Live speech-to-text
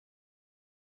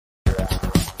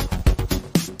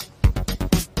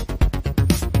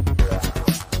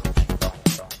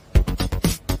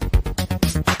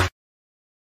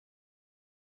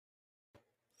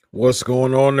What's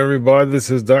going on, everybody?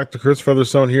 This is Dr. Chris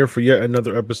Featherstone here for yet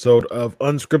another episode of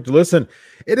UnSKripted. Listen,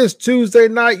 it is Tuesday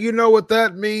night. You know what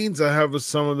that means. I have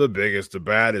some of the biggest, the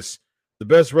baddest, the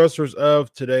best wrestlers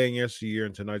of today and yesteryear,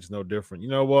 and tonight's no different. You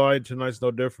know why? Tonight's no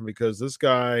different because this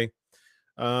guy,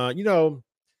 uh, you know,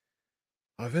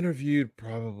 I've interviewed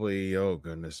probably, oh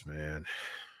goodness, man.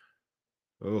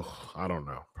 Oh, I don't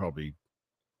know, probably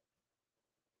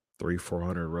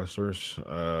 400 wrestlers.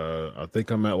 I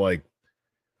think I'm at like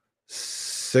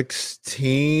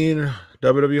 16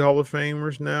 WWE Hall of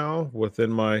Famers now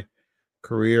within my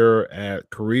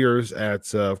careers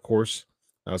at of course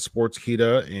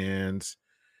Sportskeeda and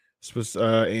Sports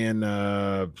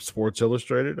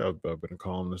Illustrated. I've been a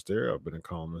columnist there. I've been a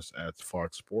columnist at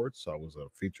Fox Sports. I was a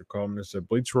feature columnist at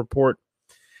Bleacher Report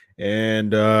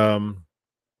and a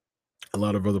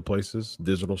lot of other places,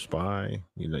 Digital Spy,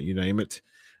 you name it.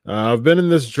 I've been in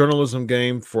this journalism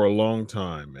game for a long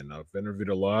time, and I've interviewed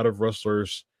a lot of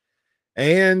wrestlers.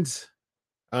 And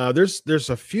there's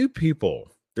a few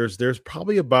people. There's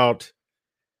probably about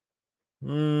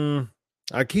I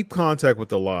keep contact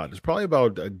with a lot. There's probably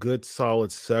about a good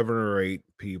solid 7 or 8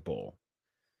 people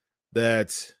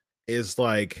that is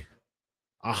like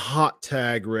a hot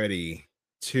tag ready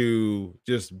to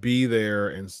just be there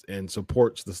and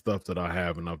supports the stuff that I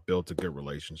have and I've built a good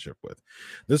relationship with.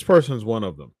 This person is one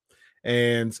of them.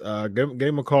 And gave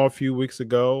him a call a few weeks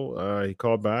ago. He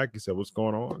called back. He said, "What's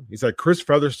going on?" He said, "Chris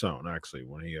Featherstone." Actually,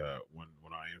 when he when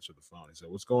I answered the phone, he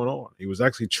said, "What's going on?" He was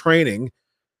actually training.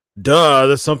 Duh,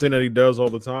 that's something that he does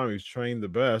all the time. He's trained the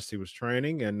best. He was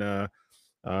training, and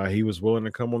he was willing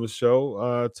to come on the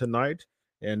show tonight.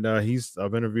 And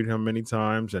I've interviewed him many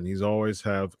times, and he's always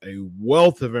have a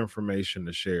wealth of information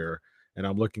to share. And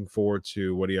I'm looking forward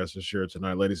to what he has to share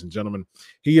tonight, ladies and gentlemen.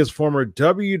 He is former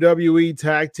WWE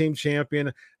Tag Team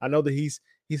Champion. I know that he's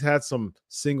had some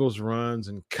singles runs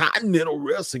in Continental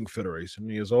Wrestling Federation.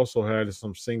 He has also had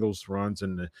some singles runs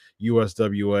in the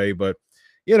USWA. But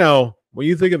when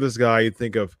you think of this guy, you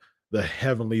think of the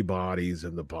heavenly bodies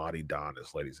and the body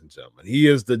Donis, ladies and gentlemen. He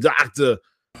is the Dr.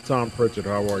 Tom Prichard.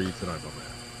 How are you tonight, my man?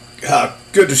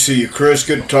 Good to see you, Chris.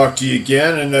 Good to talk to you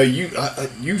again. And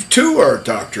you too are a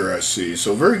doctor, I see.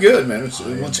 So very good, man.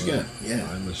 I'm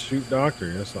a shoot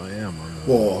doctor. Yes, I am.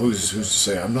 Well, who's to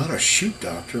say I'm not a shoot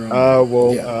doctor? I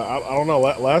don't know.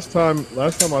 Last time I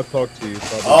talked to you.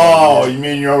 You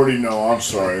mean you already know? I'm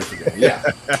sorry. I forgot. Yeah.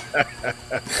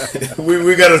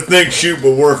 we got to think, shoot,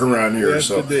 but work around here. Yes,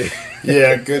 so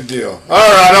yeah, good deal. All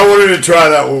right, I wanted to try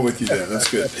that one with you then. That's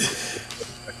good.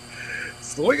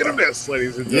 Swing and a miss,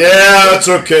 ladies and gentlemen. Yeah, that's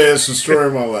okay. It's the story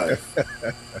of my life.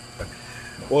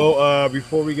 Well,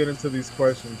 before we get into these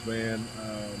questions, man,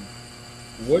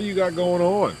 what do you got going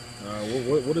on?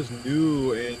 What is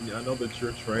new? And I know that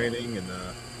you're training, and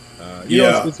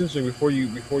it's interesting. Before you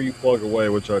plug away,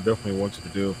 which I definitely want you to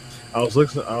do. I'm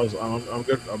good.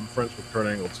 I'm friends with Kurt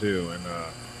Angle too,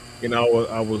 and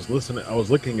I was listening. I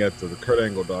was looking at the Kurt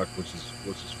Angle doc, which is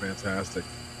fantastic.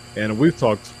 And you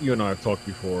and I have talked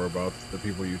before about the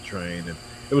people you train, and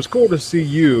it was cool to see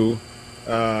you,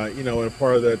 in a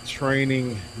part of that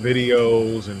training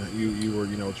videos, and you were,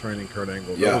 training Kurt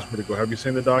Angle. That was pretty cool. Have you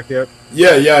seen the doc yet?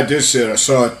 Yeah, I did see it. I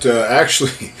saw it,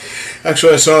 actually, I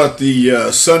saw it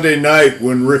the Sunday night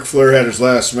when Ric Flair had his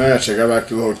last match. I got back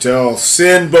to the hotel.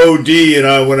 Sin Bo D and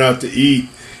I went out to eat,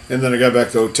 and then I got back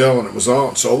to the hotel and it was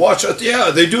on. So I watched it.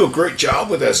 Yeah, they do a great job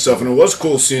with that stuff, and it was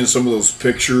cool seeing some of those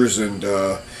pictures and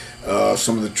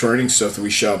some of the training stuff that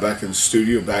we shot back in the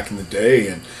studio back in the day.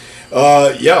 And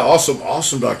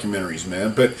awesome documentaries,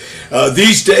 man. But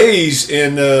these days,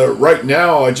 and right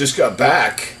now, I just got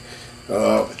back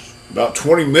about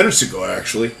 20 minutes ago,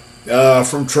 actually,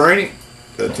 from training.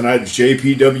 Tonight is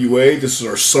JPWA. This is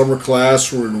our summer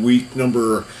class. We're in week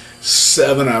number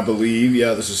 7, I believe.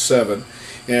 Yeah, this is 7.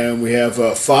 And we have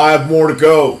 5 more to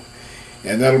go.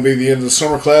 And that'll be the end of the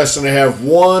summer class. And I have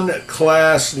 1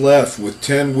 class left with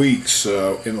 10 weeks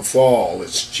in the fall.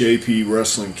 It's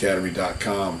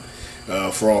jpwrestlingacademy.com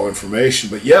for all information.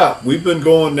 But yeah, we've been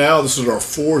going now. This is our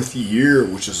 4th year,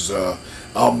 which is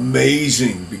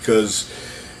amazing because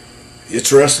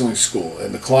it's wrestling school.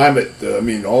 And the climate,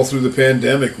 all through the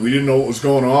pandemic, we didn't know what was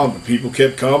going on, but people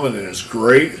kept coming, and it's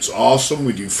great. It's awesome.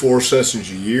 We do 4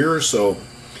 sessions a year. So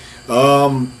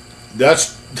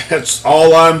that's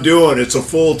all I'm doing. It's a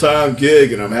full-time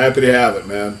gig, and I'm happy to have it,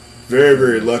 man. Very,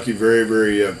 very lucky. Very,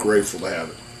 very grateful to have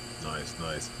it. Nice.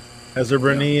 Has there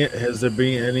been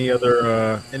any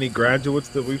other any graduates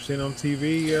that we've seen on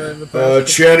TV in the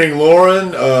past? Channing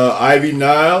Lauren, Ivy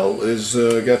Nile is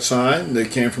got signed. They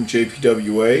came from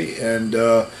JPWA, and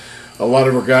A lot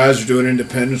of our guys are doing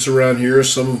independents around here.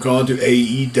 Some have gone to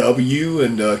AEW,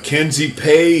 and Kenzie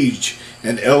Page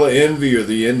and Ella Envy are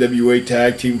the NWA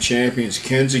Tag Team Champions.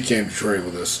 Kenzie came to train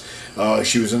with us.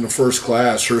 She was in the first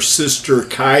class. Her sister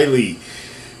Kylie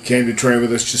came to train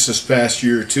with us just this past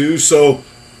year or two. So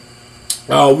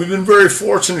we've been very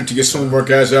fortunate to get some of our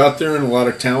guys out there, and a lot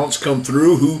of talents come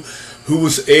through who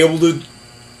was able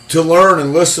to learn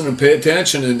and listen and pay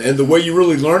attention. And the way you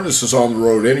really learn this is on the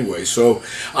road anyway. So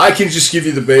I can just give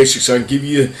you the basics. I can give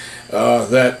you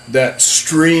that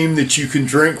stream that you can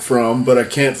drink from, but I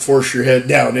can't force your head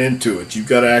down into it. You've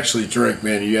got to actually drink,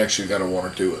 man. You actually got to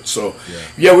want to do it. So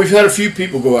yeah, we've had a few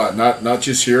people go out, not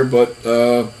just here, but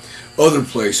other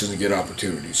places and get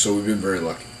opportunities. So we've been very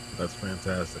lucky. That's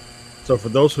fantastic. So for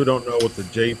those who don't know what the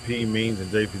JP means in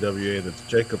JPWA, that's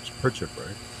Jacobs Prichard,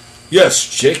 right? Yes,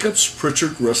 Jacobs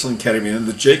Prichard Wrestling Academy. And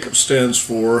the Jacob stands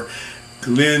for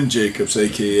Glenn Jacobs,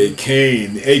 a.k.a.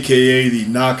 Kane, a.k.a. the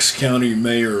Knox County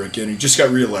Mayor. Again, he just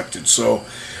got reelected. So,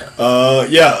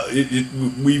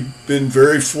 we've been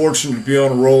very fortunate to be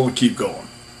on a roll and keep going.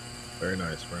 Very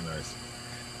nice, very nice.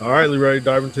 All right, you ready to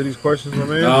dive into these questions, my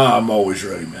man? I'm always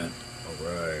ready, man. All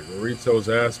right. Rorito's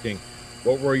asking,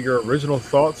 what were your original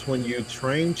thoughts when you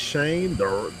trained Shane,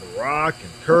 The Rock,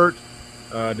 and Kurt?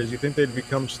 Did you think they'd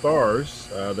become stars?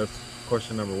 That's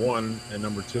question number one. And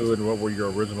number two, and what were your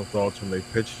original thoughts when they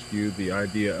pitched you the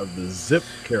idea of the Zip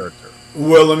character?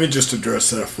 Well, let me just address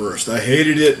that first. I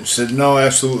hated it and said, no,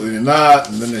 absolutely not.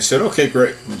 And then they said, okay,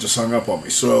 great, and just hung up on me.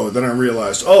 So then I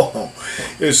realized,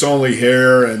 it's only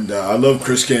hair, and I love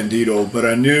Chris Candido, but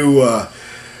I knew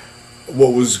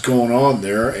what was going on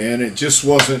there, and it just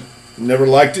wasn't, never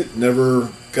liked it,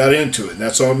 never got into it, and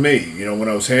that's on me. You know, when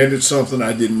I was handed something,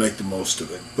 I didn't make the most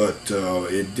of it, but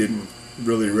it didn't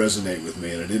really resonate with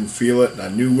me, and I didn't feel it, and I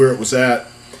knew where it was at.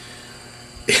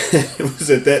 It was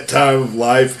at that time of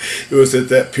life. It was at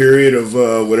that period of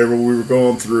whatever we were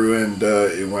going through, and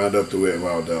it wound up the way it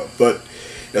wound up. But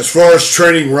as far as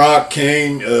training Rock,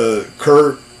 Kane,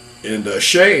 Kurt, and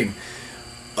Shane,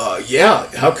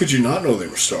 how could you not know they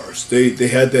were stars? They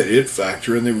had that it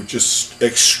factor, and they were just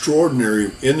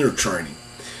extraordinary in their training.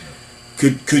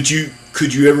 Could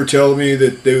you ever tell me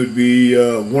that they would be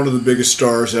one of the biggest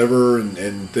stars ever,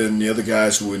 and then the other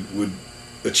guys would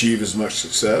achieve as much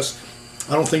success?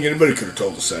 I don't think anybody could have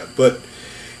told us that. But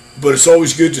it's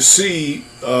always good to see,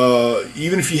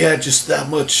 even if you had just that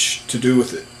much to do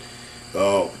with it,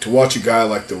 to watch a guy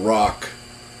like The Rock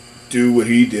do what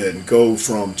he did and go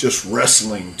from just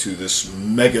wrestling to this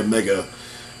mega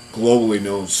globally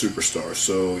known superstar.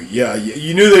 So yeah,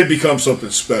 you knew they'd become something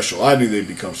special. I knew they'd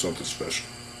become something special.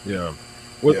 Yeah.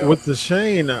 With the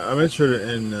Shane, I'm interested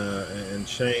in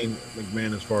Shane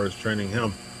McMahon as far as training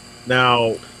him.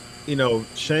 Now, you know,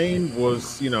 Shane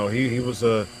was, he was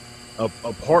a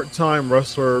part-time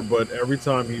wrestler, but every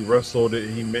time he wrestled,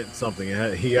 he meant something.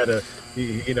 He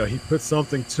put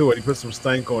something to it. He put some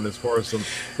stank on it as far as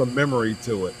some memory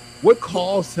to it. What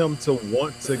caused him to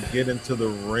want to get into the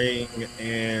ring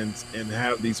and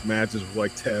have these matches with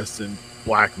like Test and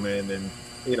Blackman and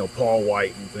Paul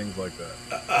White and things like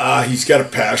that? He's got a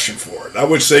passion for it. I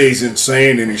would say he's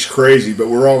insane and he's crazy, but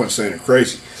we're all insane and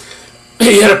crazy.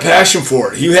 He had a passion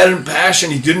for it. He had a passion.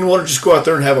 He didn't want to just go out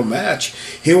there and have a match.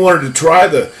 He wanted to try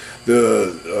the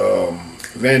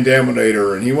Van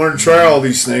Daminator, and he wanted to try all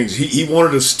these things. He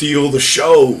wanted to steal the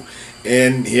show,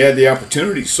 and he had the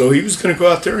opportunity. So he was going to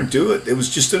go out there and do it. It was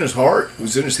just in his heart. It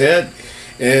was in his head.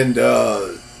 And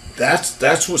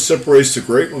that's what separates the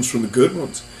great ones from the good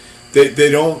ones. They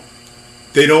don't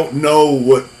know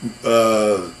what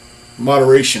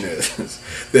moderation is.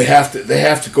 They have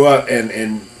to go out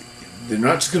and they're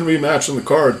not just going to be a match on the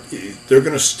card. They're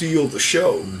going to steal the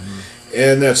show,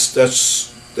 and that's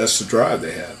the drive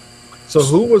they had. So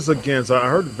who was against? I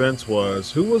heard Vince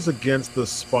was. Who was against the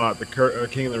spot, the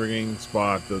King of the Ring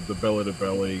spot, the belly to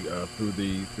belly through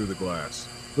the glass?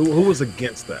 Who was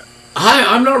against that?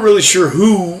 I'm not really sure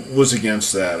who was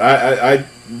against that. I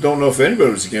don't know if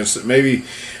anybody was against it. Maybe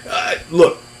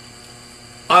look,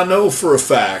 I know for a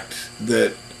fact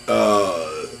that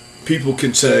people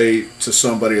can say to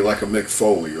somebody like a Mick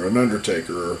Foley or an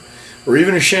Undertaker or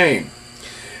even a Shane,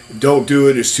 don't do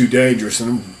it, it's too dangerous,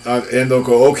 and they'll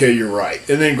go, okay, you're right,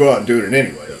 and then go out and do it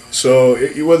anyway. Yeah. So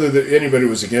whether anybody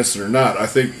was against it or not, I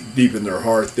think deep in their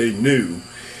heart they knew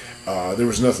there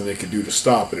was nothing they could do to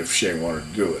stop it if Shane wanted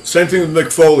to do it. Same thing with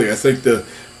Mick Foley. I think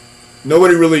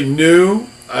nobody really knew.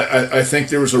 I think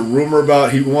there was a rumor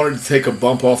about he wanted to take a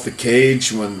bump off the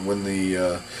cage when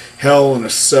the Hell in a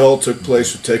Cell took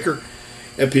place with Taker,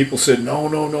 and people said,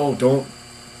 no,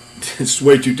 it's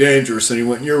way too dangerous. And he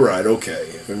went, you're right,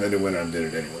 okay. And then he went on and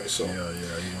did it anyway. So Yeah.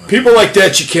 people like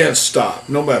that you can't stop,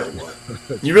 no matter what.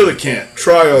 You really can't.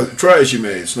 Try as you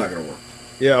may, it's not going to work.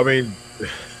 Yeah, I mean,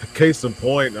 case in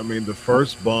point, I mean, the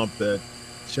first bump that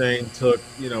Shane took,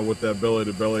 with that belly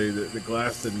to belly, the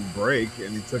glass didn't break, and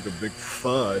he took a big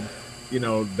thud,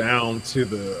 down to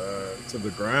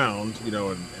the ground,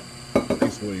 and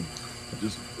basically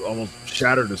just almost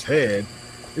shattered his head.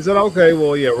 He said, "Okay,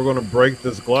 well, yeah, we're going to break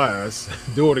this glass,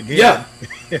 do it again." Yeah,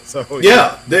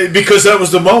 yeah, because that was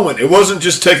the moment. It wasn't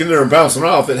just taking there and bouncing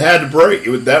off. It had to break.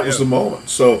 That was the moment.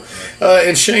 So,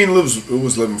 and Shane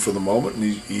was living for the moment, and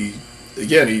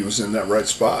he was in that right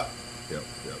spot. Yep.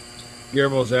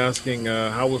 Guillermo's asking,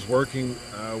 how was working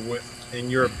in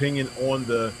your opinion, on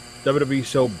the WWE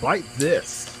show Bite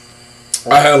This?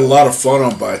 I had a lot of fun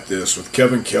on Bite This with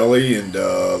Kevin Kelly and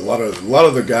a lot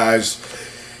of the guys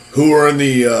who were in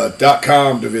the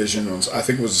 .com division. I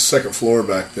think it was the second floor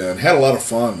back then. Had a lot of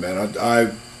fun, man.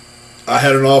 I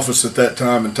had an office at that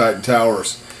time in Titan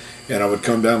Towers, and I would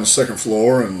come down the second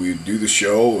floor and we'd do the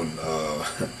show and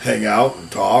hang out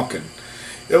and talk, and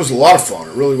it was a lot of fun.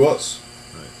 It really was.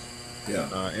 Nice.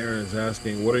 Yeah. Aaron is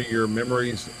asking, what are your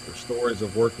memories or stories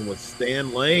of working with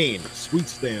Stan Lane, Sweet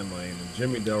Stan Lane, and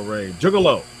Jimmy Del Rey,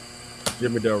 Juggalo,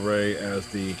 Jimmy Del Rey as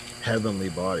the Heavenly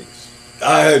Bodies?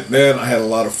 I had a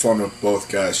lot of fun with both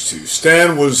guys too.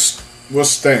 Stan was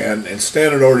Stan, and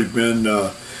Stan had already been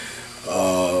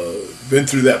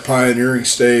through that pioneering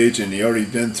stage, and he already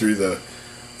been through the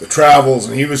travels,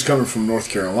 and he was coming from North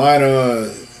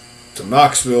Carolina to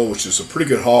Knoxville, which is a pretty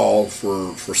good haul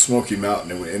for Smoky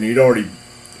Mountain, and he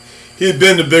had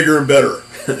been to bigger and better,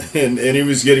 and he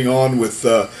was getting on with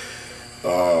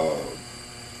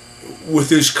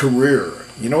his career.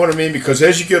 You know what I mean? Because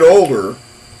as you get older,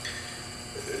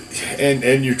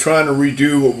 and you're trying to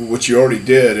redo what you already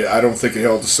did, I don't think it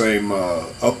held the same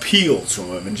appeal to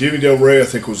him. And Jimmy Del Rey, I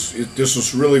think this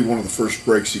was really one of the first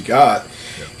breaks he got.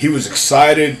 Yeah. He was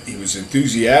excited, he was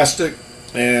enthusiastic,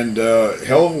 and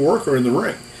hell of a worker in the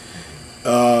ring.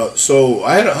 So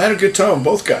I had a good time with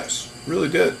both guys, really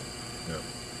did.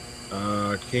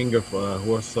 Yeah. King of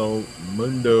Hueso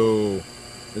Mundo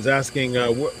is asking,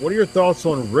 what are your thoughts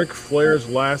on Ric Flair's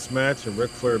last match and Ric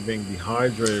Flair being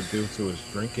dehydrated due to his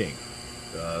drinking?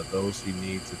 Those he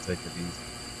needs to take it easy.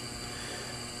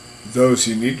 Those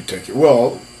he need to take it.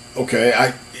 Well,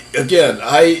 okay.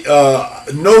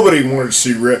 Nobody wanted to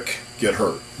see Ric get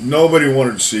hurt. Nobody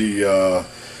wanted to see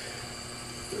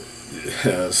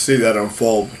that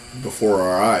unfold before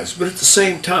our eyes. But at the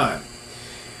same time,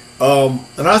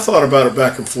 and I thought about it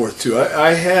back and forth too.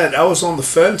 I was on the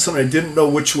fence, and I didn't know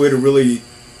which way to really.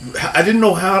 I didn't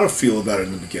know how to feel about it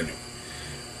in the beginning,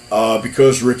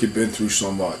 because Ric had been through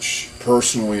so much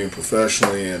personally and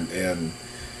professionally, and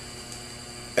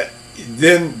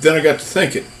then I got to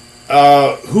thinking,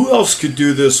 who else could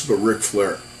do this but Ric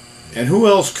Flair, and who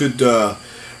else could,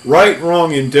 right,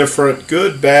 wrong, indifferent,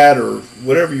 good, bad, or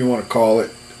whatever you want to call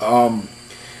it.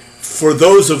 For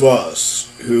those of us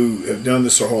who have done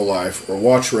this our whole life, or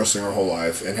watched wrestling our whole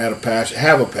life, and have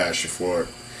a passion for it,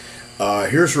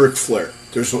 here's Ric Flair.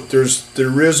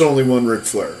 There is only one Ric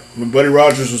Flair. When Buddy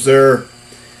Rogers was there,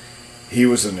 he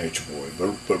was a nature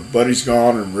boy, but Buddy's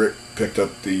gone, and Ric picked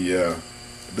up the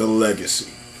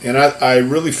legacy. And I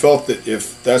really felt that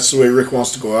if that's the way Ric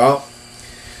wants to go out,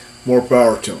 more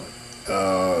power to him.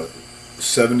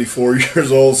 74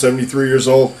 years old, 73 years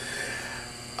old.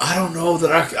 I don't know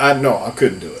that I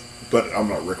couldn't do it, but I'm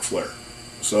not Ric Flair,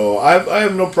 so I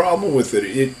have no problem with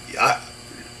it.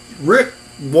 Ric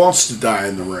wants to die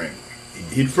in the ring.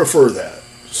 He'd prefer that.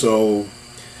 So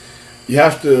you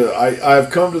have to. I've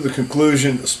come to the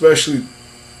conclusion, especially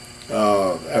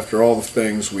after all the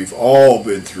things we've all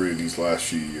been through these last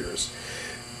few years,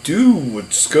 do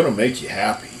what's going to make you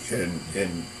happy, and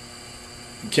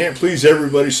you can't please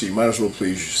everybody, so you might as well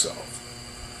please yourself.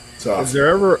 Is there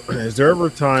ever a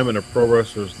time in a pro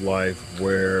wrestler's life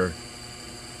where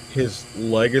his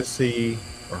legacy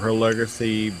or her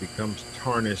legacy becomes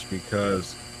tarnished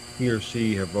because he or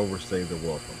she have overstayed their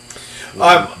welcome?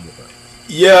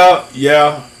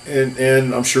 Yeah,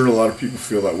 and I'm sure a lot of people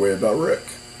feel that way about Ric.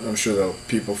 I'm sure that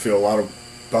people feel about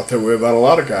that way about a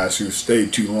lot of guys who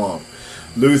stayed too long.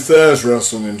 Lou Thesz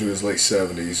wrestled into his late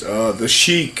 70s. The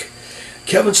Sheik.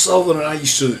 Kevin Sullivan and I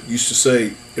used to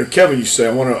say, or Kevin used to say,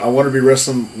 I want to be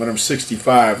wrestling when I'm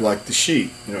 65 like the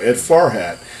Sheik, Ed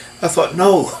Farhat. I thought,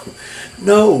 no,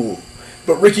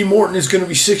 but Ricky Morton is going to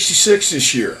be 66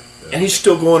 this year, and he's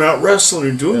still going out wrestling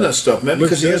and doing that stuff, man,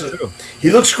 because he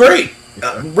looks great.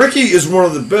 Ricky is one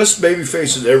of the best baby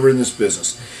faces ever in this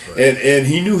business, Right. and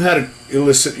he knew how to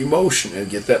elicit emotion and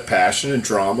get that passion and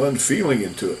drama and feeling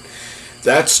into it.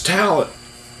 That's talent,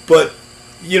 but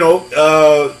you know,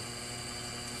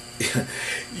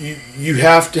 you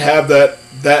have to have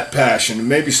that passion. And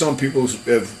maybe some people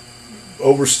have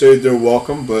overstayed their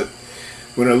welcome, but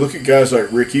when I look at guys like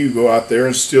Ricky who go out there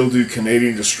and still do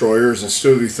Canadian destroyers and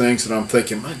still do things that I'm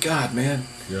thinking, my God, man,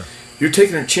 Yeah. you're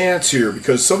taking a chance here,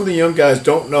 because some of the young guys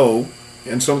don't know,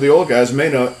 and some of the old guys may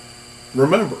not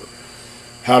remember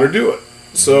how to do it.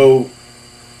 So,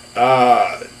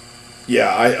 yeah,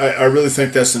 I really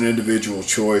think that's an individual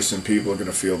choice, and people are going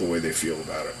to feel the way they feel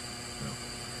about it.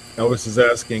 Elvis is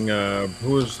asking,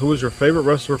 who is your favorite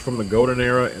wrestler from the Golden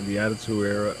Era and the Attitude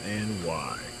Era, and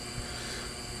why?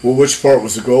 Well, which part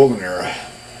was the golden era?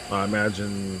 I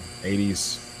imagine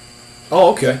 80s.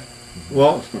 Oh, okay.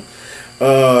 Well,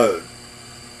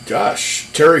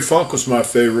 gosh, Terry Funk was my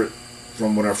favorite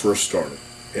from when I first started,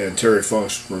 and Terry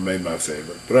Funk's remained my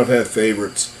favorite. But I've had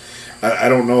favorites. I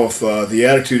don't know if the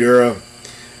Attitude Era.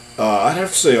 I'd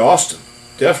have to say Austin,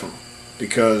 definitely,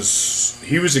 because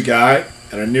he was a guy,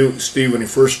 and I knew Steve when he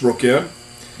first broke in,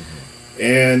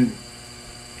 and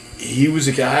he was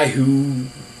a guy who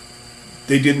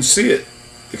they didn't see it,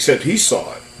 except he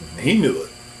saw it. He knew it.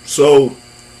 So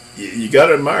you got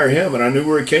to admire him, and I knew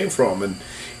where he came from. And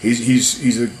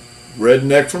he's a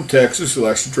redneck from Texas who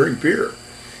likes to drink beer.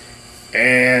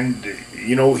 And,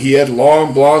 you know, he had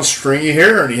long, blonde, stringy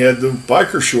hair, and he had the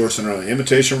biker shorts and an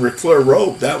imitation Ric Flair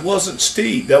robe. That wasn't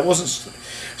Steve.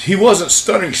 He wasn't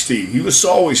stunning Steve. He was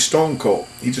always stone cold.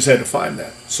 He just had to find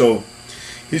that. So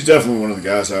he's definitely one of the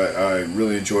guys I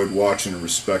really enjoyed watching and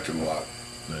respected a lot.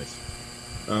 Nice.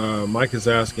 Mike is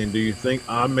asking, do you think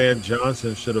Ahmed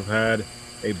Johnson should have had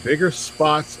a bigger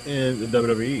spot in the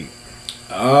WWE?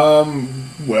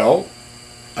 Well,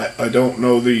 I don't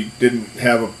know that he didn't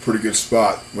have a pretty good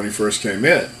spot when he first came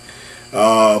in.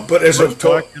 But as I've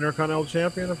told, Intercontinental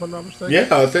Champion, if I'm not mistaken. yeah,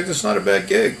 I think that's not a bad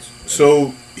gig.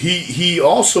 So he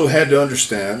also had to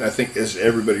understand, I think, as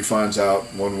everybody finds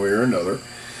out one way or another,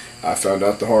 I found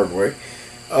out the hard way,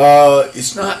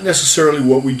 it's not necessarily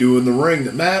what we do in the ring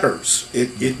that matters.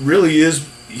 It really is,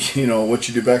 you know, what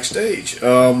you do backstage.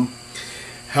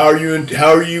 How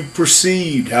are you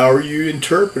perceived? How are you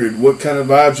interpreted? What kind of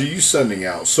vibes are you sending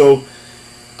out? So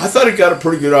I thought he got a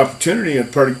pretty good opportunity and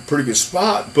a pretty good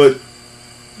spot, but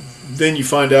then you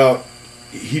find out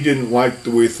he didn't like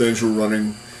the way things were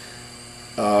running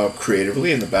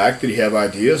creatively in the back. Did he have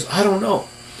ideas? I don't know.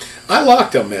 I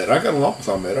liked Ahmed. I got along with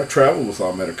Ahmed. I traveled with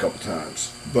Ahmed a couple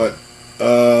times. But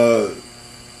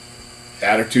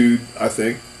attitude, I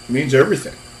think, means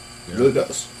everything. It really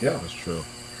does. Yeah. That's true.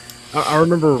 I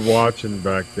remember watching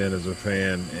back then as a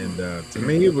fan, and to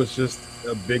me it was just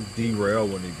a big derail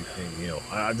when he became heel.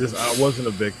 I wasn't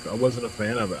a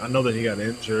fan of it. I know that he got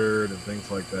injured and things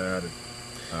like that,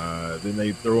 and then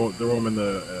they threw him in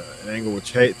the an angle with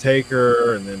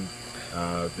Taker, and then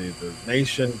the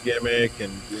Nation gimmick,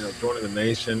 and joining the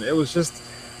Nation. It was just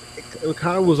it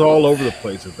kind of was all over the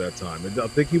place at that time. I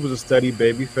think he was a steady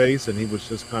baby face, and he was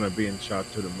just kind of being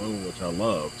shot to the moon, which I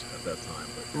loved at that time.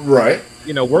 Right.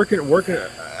 Working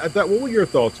at that. What were your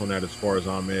thoughts on that as far as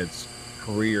Ahmed's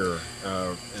career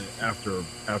after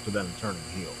that and turning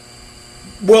heel?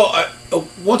 Well,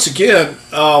 once again,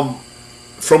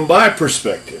 from my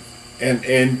perspective,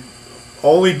 and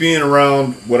only being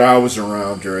around what I was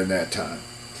around during that time,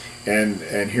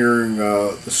 and hearing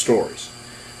the stories,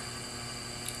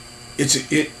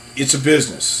 it's a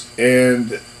business,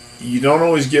 and you don't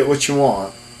always get what you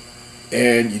want,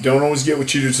 and you don't always get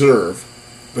what you deserve.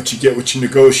 But you get what you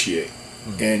negotiate,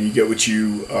 and you get what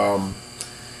you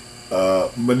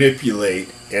manipulate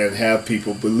and have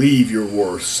people believe you're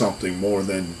worth something more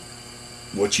than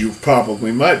what you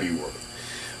probably might be worth.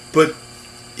 But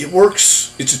it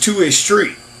works. It's a two-way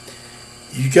street.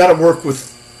 You got to work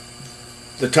with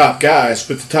the top guys,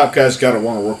 but the top guys got to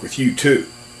want to work with you too.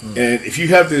 And if you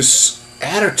have this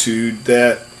attitude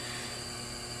that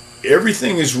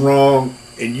everything is wrong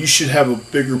and you should have a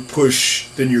bigger push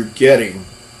than you're getting,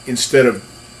 instead of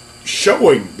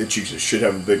showing that you should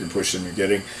have a bigger push than you're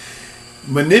getting,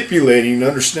 manipulating and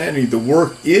understanding the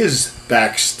work is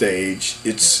backstage.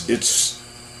 It's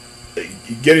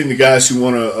getting the guys who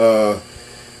want to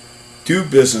do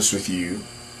business with you,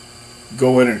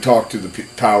 go in and talk to the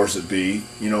powers that be,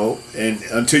 and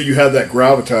until you have that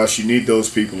gravitas, you need those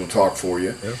people to talk for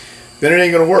you. Yeah. Then it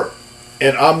ain't going to work.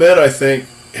 And Ahmed, I think,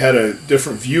 had a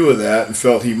different view of that and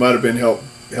felt he might have been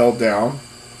held down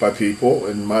by people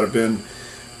and might have been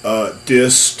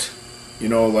dissed,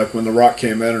 like when The Rock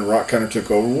came in and Rock kind of took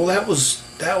over. Well, that was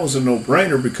that was a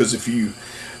no-brainer, because if you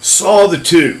saw the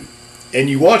two and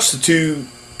you watched the two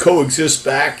coexist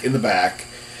back in the back,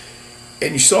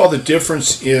 and you saw the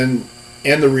difference in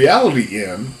and the reality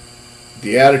in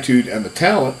the attitude and the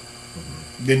talent,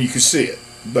 then you could see it.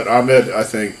 But Ahmed, I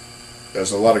think,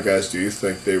 as a lot of guys do,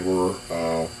 think they were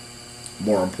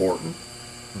more important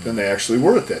than they actually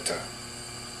were at that time.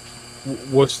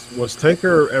 Was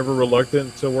Taker ever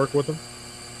reluctant to work with him?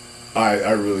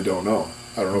 I really don't know.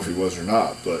 I don't know if he was or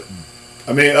not. But,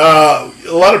 I mean, a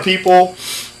lot of people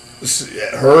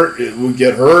would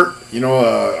get hurt. You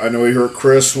know, I know he hurt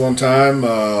Chris one time.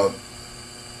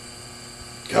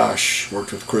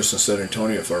 Worked with Chris in San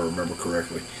Antonio, if I remember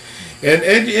correctly. And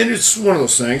it's one of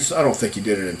those things. I don't think he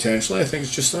did it intentionally. I think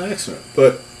it's just an accident.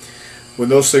 But when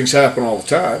those things happen all the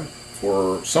time,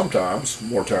 or sometimes,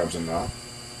 more times than not,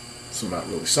 so not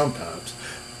really sometimes,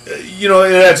 you know,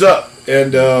 it adds up.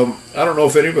 And I don't know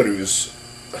if anybody was,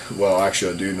 well,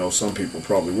 actually I do know some people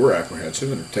probably were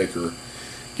apprehensive, and if Taker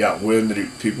got wind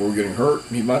that people were getting hurt,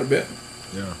 he might have been.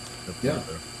 Yeah. Yeah.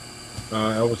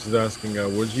 I was just asking,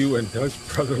 would you induct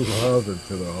Brother Love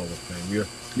into the Hall of Fame?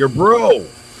 Your bro.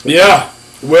 Yeah,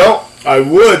 well, I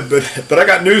would, but I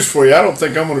got news for you. I don't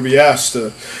think I'm going to be asked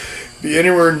to be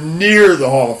anywhere near the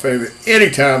Hall of Fame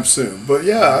anytime soon. But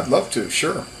yeah, I'd love to,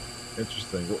 sure.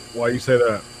 Interesting. Why you say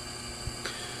that?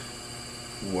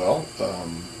 Well,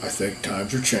 I think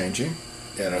times are changing,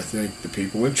 and I think the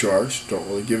people in charge don't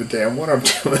really give a damn what I'm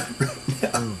doing right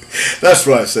now. That's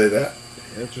why I say that.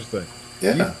 Interesting.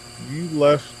 Yeah. You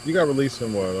left. You got released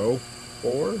in what?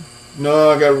 04?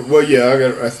 No,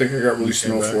 I think I got released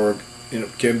in 04.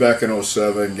 Came back in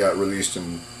 07, got released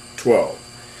in 12.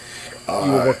 You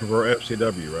were working for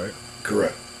FCW, right?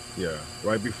 Correct. Yeah,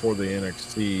 right before the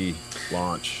NXT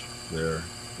launch there.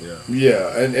 Yeah.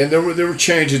 Yeah, and there were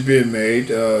changes being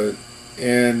made,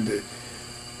 and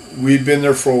we'd been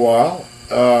there for a while.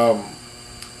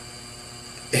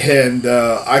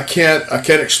 I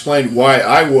can't explain why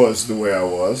I was the way I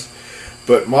was,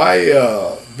 but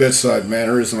my bedside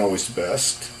manner isn't always the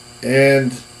best,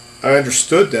 and I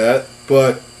understood that.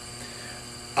 But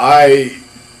I've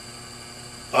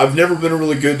never been a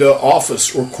really good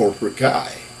office or corporate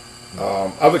guy.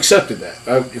 I've accepted that.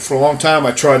 For a long time,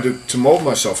 I tried to mold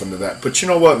myself into that. But you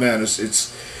know what, man?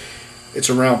 It's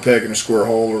a round peg in a square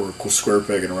hole, or a square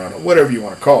peg in a round hole, whatever you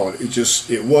want to call it.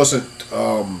 It wasn't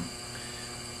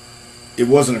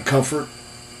a comfort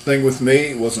thing with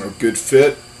me. It wasn't a good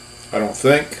fit. I don't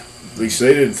think. At least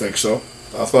they didn't think so.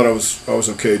 I thought I was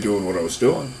okay doing what I was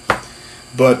doing.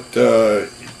 But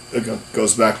it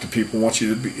goes back to people want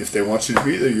you to be. If they want you to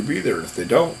be there, you be there. And if they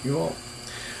don't, you won't.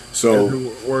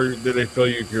 So, or did they feel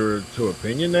you were too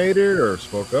opinionated or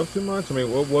spoke up too much? I mean,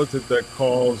 what was it that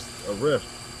caused a rift?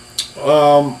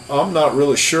 I'm not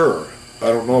really sure. I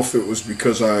don't know if it was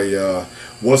because I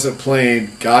wasn't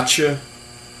playing gotcha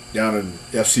down in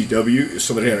FCW. If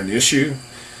somebody had an issue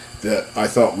that I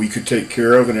thought we could take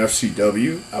care of in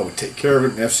FCW, I would take care of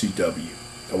it in FCW.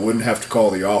 I wouldn't have to call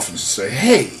the office and say,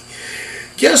 hey,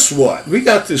 guess what? We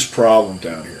got this problem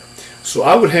down here. So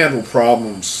I would handle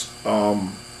problems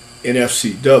in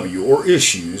FCW, or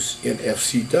issues in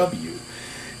FCW.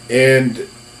 And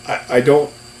I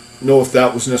don't know if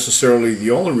that was necessarily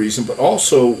the only reason, but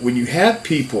also when you had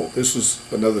people, this was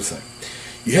another thing,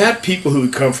 you had people who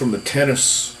had come from the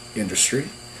tennis industry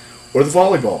or the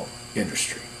volleyball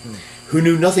industry who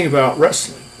knew nothing about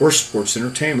wrestling or sports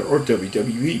entertainment or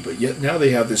WWE, but yet now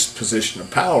they have this position of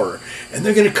power, and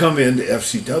they're going to come into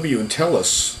FCW and tell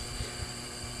us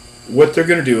what they're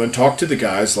going to do and talk to the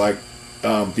guys like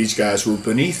these guys were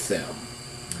beneath them.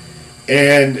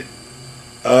 And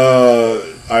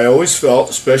I always felt,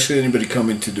 especially anybody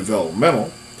coming to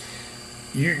developmental,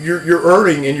 you're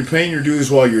earning and you're paying your dues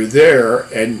while you're there,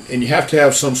 and you have to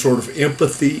have some sort of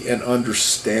empathy and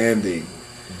understanding.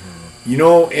 You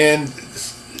know, and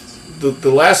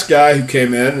the last guy who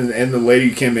came in and the lady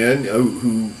who came in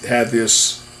who had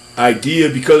this idea,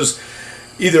 because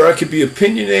either I could be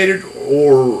opinionated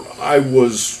or I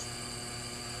was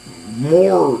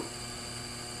more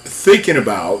thinking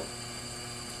about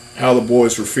how the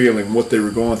boys were feeling, what they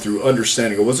were going through,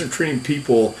 understanding. I wasn't treating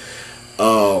people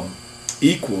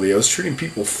equally. I was treating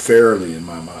people fairly in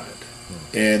my mind.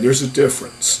 And there's a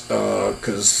difference,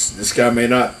 because this guy may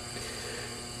not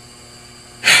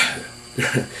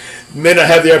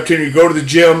have the opportunity to go to the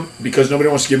gym because nobody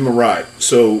wants to give him a ride.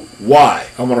 So why?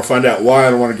 I want to find out why. I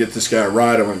don't want to get this guy a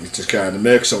ride. I want to get this guy in the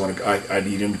mix. I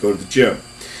need him to go to the gym.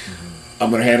 I'm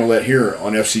going to handle that here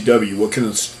on FCW. What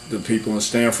can the people in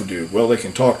Stanford do? Well, they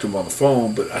can talk to him on the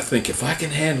phone, but I think if I can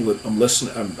handle it,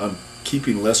 I'm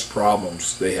keeping less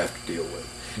problems they have to deal with.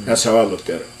 That's how I looked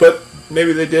at it. But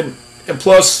maybe they didn't. And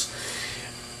plus,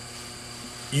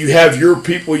 you have your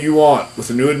people you want with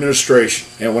the new administration.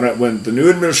 And when the new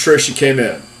administration came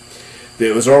in,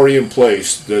 it was already in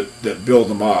place that Bill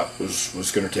DeMott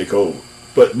was going to take over.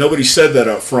 But nobody said that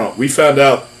up front. We found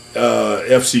out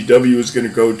FCW was going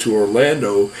to go to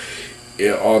Orlando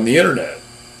on the internet.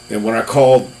 And when I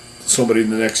called somebody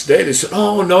the next day, they said,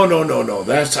 "Oh, no. I don't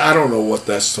know what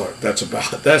that's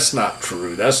about. That's not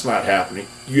true. That's not happening.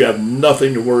 You have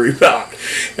nothing to worry about."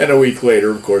 And a week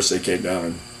later, of course, they came down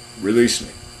and released me.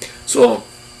 So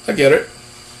I get it.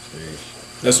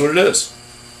 That's what it is.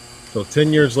 So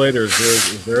 10 years later,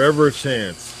 is there ever a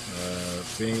chance,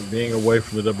 being away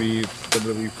from the WWE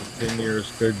for 10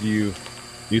 years, do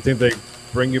you think they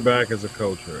bring you back as a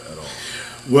coach at all?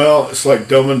 Well, it's like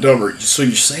Dumb and Dumber. So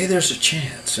you say there's a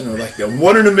chance, like the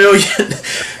 1 in a million.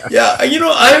 Yeah,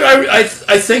 I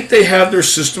think they have their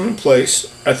system in place.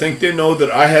 I think they know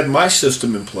that I had my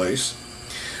system in place.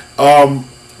 I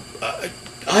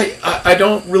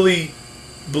don't really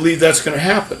believe that's going to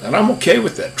happen, and I'm okay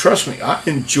with that. Trust me, I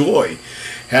enjoy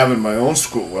having my own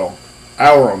school. Well,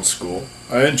 our own school.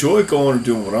 I enjoy going and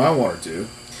doing what I want to do.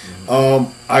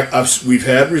 We've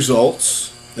had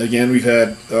results. Again, we've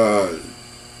had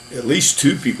at least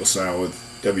 2 people sign with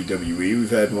WWE. We've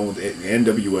had one with the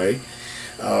NWA.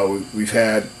 We've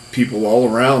had people all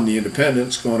around the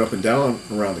independents going up and down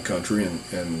around the country,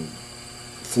 and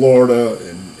Florida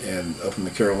and up in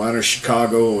the Carolinas,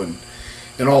 Chicago, and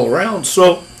all around.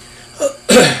 So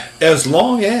as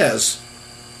long as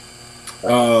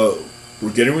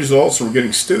we're getting results and we're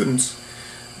getting students,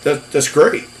 that's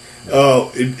great.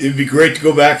 It'd be great to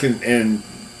go back and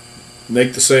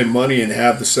make the same money and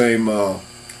have the same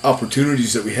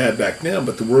opportunities that we had back then,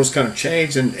 but the world's kind of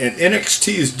changed, and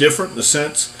NXT is different in the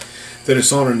sense that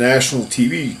it's on a national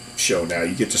TV show now.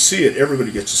 You get to see it,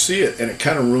 everybody gets to see it, and it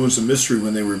kind of ruins the mystery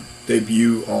when they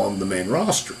debut on the main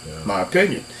roster, in my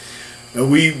opinion.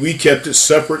 And we kept it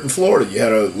separate in Florida. You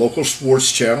had a local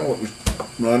sports channel that would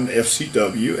run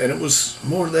FCW, and it was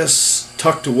more or less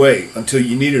tucked away until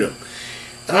you needed them.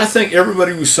 And I think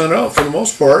everybody we sent out, for the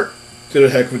most part, did a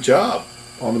heck of a job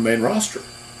on the main roster.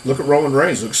 Look at Roman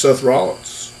Reigns. Look at Seth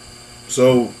Rollins.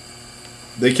 So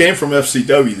they came from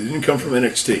FCW. They didn't come from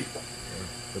NXT.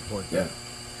 Good point. Yeah.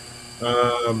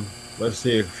 Let's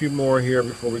see a few more here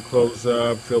before we close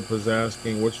up. Philip is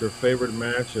asking, "What's your favorite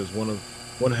match as one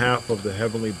half of the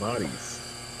Heavenly Bodies?"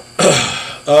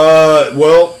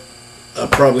 Well, I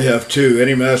probably have 2.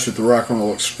 Any match with the Rock and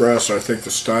Roll Express. I think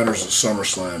the Steiners at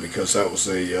SummerSlam, because that was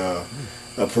a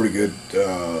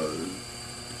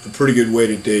pretty good way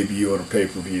to debut on a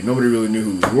pay-per-view. Nobody really knew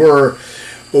who we were,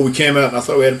 but we came out and I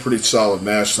thought we had a pretty solid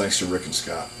match thanks to Rick and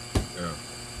Scott.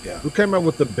 Yeah. Who came out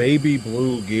with the baby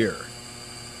blue gear?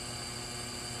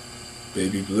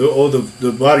 Baby blue? Oh,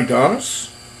 the Body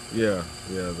Donnas? Yeah.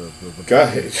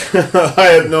 God, I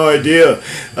have no idea.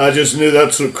 I just knew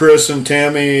that's what Chris and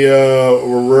Tammy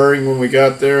were wearing when we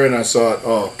got there, and I thought,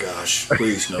 oh gosh,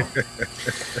 please no.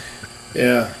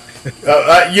 Yeah.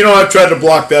 I've tried to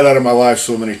block that out of my life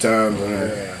so many times.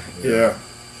 Yeah.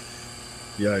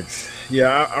 Yikes.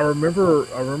 Yeah, I remember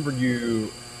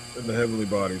you in the Heavenly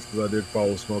Bodies, because I did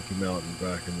follow Smoky Mountain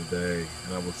back in the day,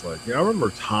 and I was like, I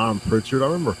remember Tom Prichard. I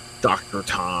remember Dr.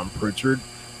 Tom Prichard,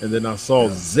 and then I saw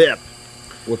Zip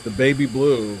with the baby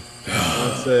blue, and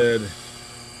I said,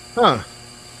 huh.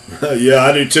 Yeah,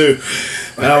 I do too.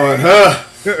 And I went,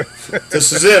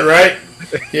 this is it, right?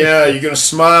 Yeah, you're going to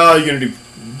smile, you're going to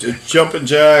do jumping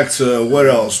jacks, what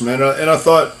else, man? And I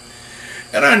thought,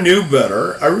 and I knew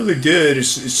better. I really did.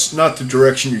 It's not the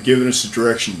direction you're giving, it's the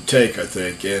direction you take, I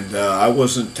think. And I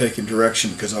wasn't taking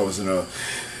direction because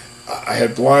I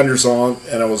had blinders on,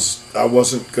 and I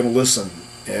wasn't going to listen.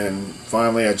 And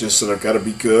finally, I just said, I've got to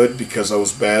be good because I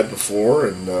was bad before,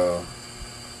 and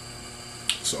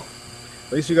so.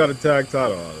 At least you got a tag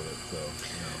title out of it, so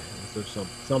there's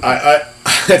something. I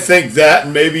think that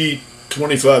and maybe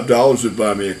 $25 would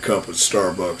buy me a cup at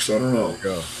Starbucks. I don't know.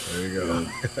 There you go.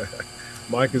 Yeah.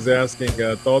 Mike is asking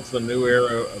thoughts on the new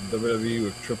era of WWE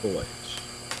with Triple H.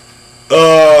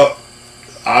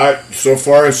 So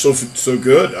far so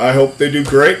good. I hope they do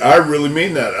great. I really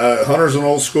mean that. Hunter's an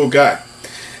old school guy.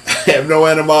 I have no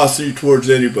animosity towards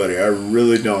anybody. I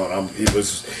really don't.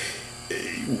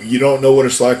 You don't know what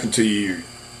it's like until you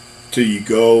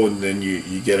go, and then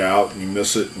you get out and you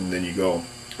miss it, and then you go,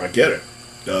 I get it.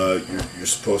 You're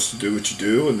supposed to do what you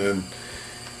do, and then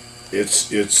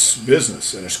it's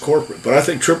business and it's corporate. But I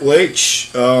think Triple H,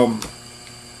 I've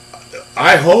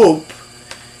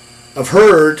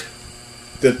heard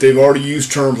that they've already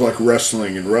used terms like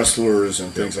wrestling and wrestlers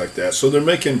and things like that. So they're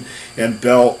making, and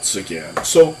belts again.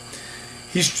 So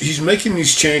he's making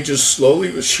these changes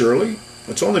slowly but surely.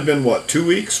 It's only been, what, 2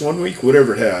 weeks, 1 week,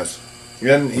 whatever it has.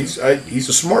 And he's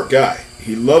a smart guy.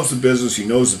 He loves the business. He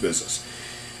knows the business.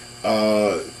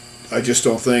 I just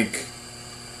don't think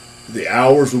the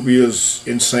hours will be as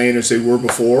insane as they were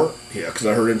before. Yeah, because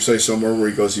I heard him say somewhere where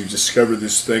he goes, he discovered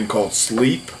this thing called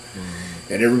sleep,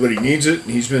 and everybody needs it.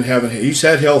 And he's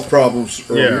had health problems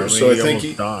earlier, Yeah, I mean, so I he think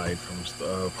almost died from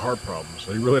heart problems,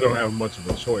 so he really don't have much of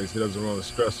a choice. He doesn't want to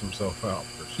stress himself out.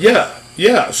 For sure.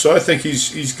 Yeah. So I think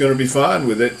he's going to be fine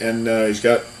with it, and he's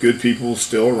got good people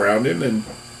still around him, and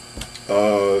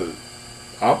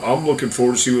I'm looking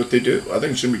forward to see what they do. I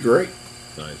think it's going to be great.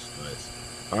 Nice.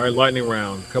 All right, lightning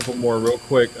round. A couple more real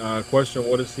quick. Question: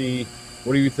 What do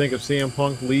you think of CM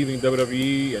Punk leaving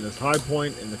WWE and his high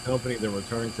point in the company, then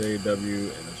returning to AEW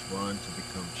and his run to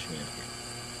become champion?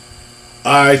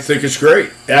 I think it's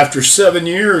great. After 7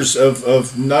 years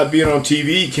of not being on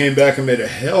TV, he came back and made a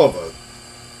hell of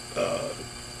a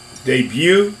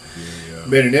debut. Yeah.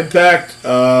 Made an impact.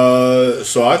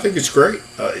 So I think it's great.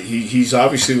 He's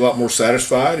obviously a lot more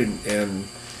satisfied and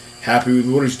happy with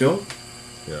what he's doing.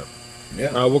 Yeah.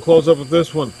 We'll close up with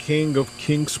this one. King of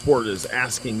King Sport is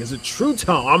asking, is it true,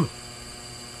 Tom,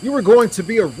 you were going to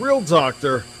be a real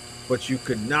doctor, but you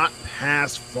could not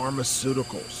pass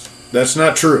pharmaceuticals? That's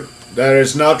not true. That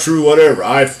is not true whatever.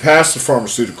 I've passed the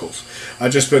pharmaceuticals. I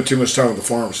just spent too much time with the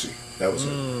pharmacy. That was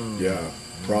it. Yeah.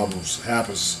 Problems.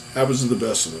 Happens to the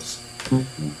best of us.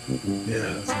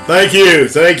 Yeah. Thank you.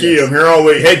 I'm here all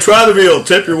week. Hey, try the meal.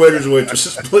 Tip your waiters and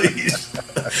waitresses, please.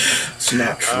 It's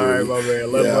not true. All right, my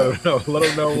man. Let them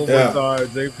know one more time.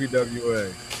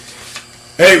 JPWA.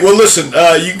 Hey, well, listen.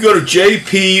 You can go to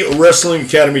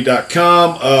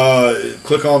jpwrestlingacademy.com.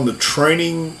 Click on the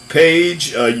training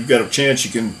page. You've got a chance.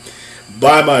 You can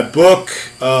buy my book.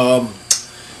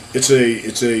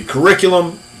 It's a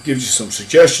curriculum. Gives you some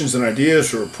suggestions and ideas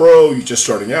for a pro. You're just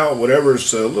starting out, whatever.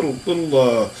 It's a little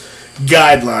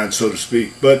guideline, so to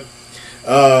speak. But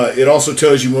it also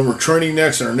tells you when we're training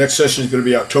next, and our next session is going to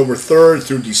be October 3rd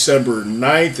through December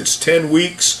 9th. It's 10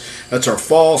 weeks. That's our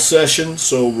fall session.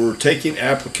 So we're taking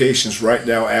applications right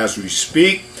now as we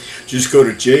speak. Just go to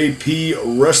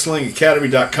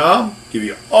jpwrestlingacademy.com. Give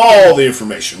you all the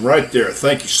information right there.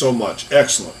 Thank you so much.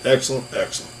 Excellent. Very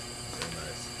nice.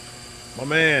 My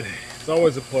man. It's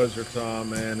always a pleasure, Tom,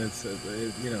 man. It's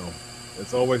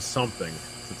always something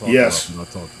to talk about when I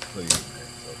talk to you, man.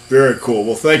 So. Very cool.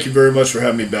 Well, thank you very much for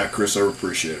having me back, Chris. I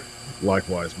appreciate it.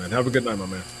 Likewise, man. Have a good night, my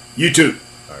man. You too.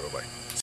 All right, bye-bye.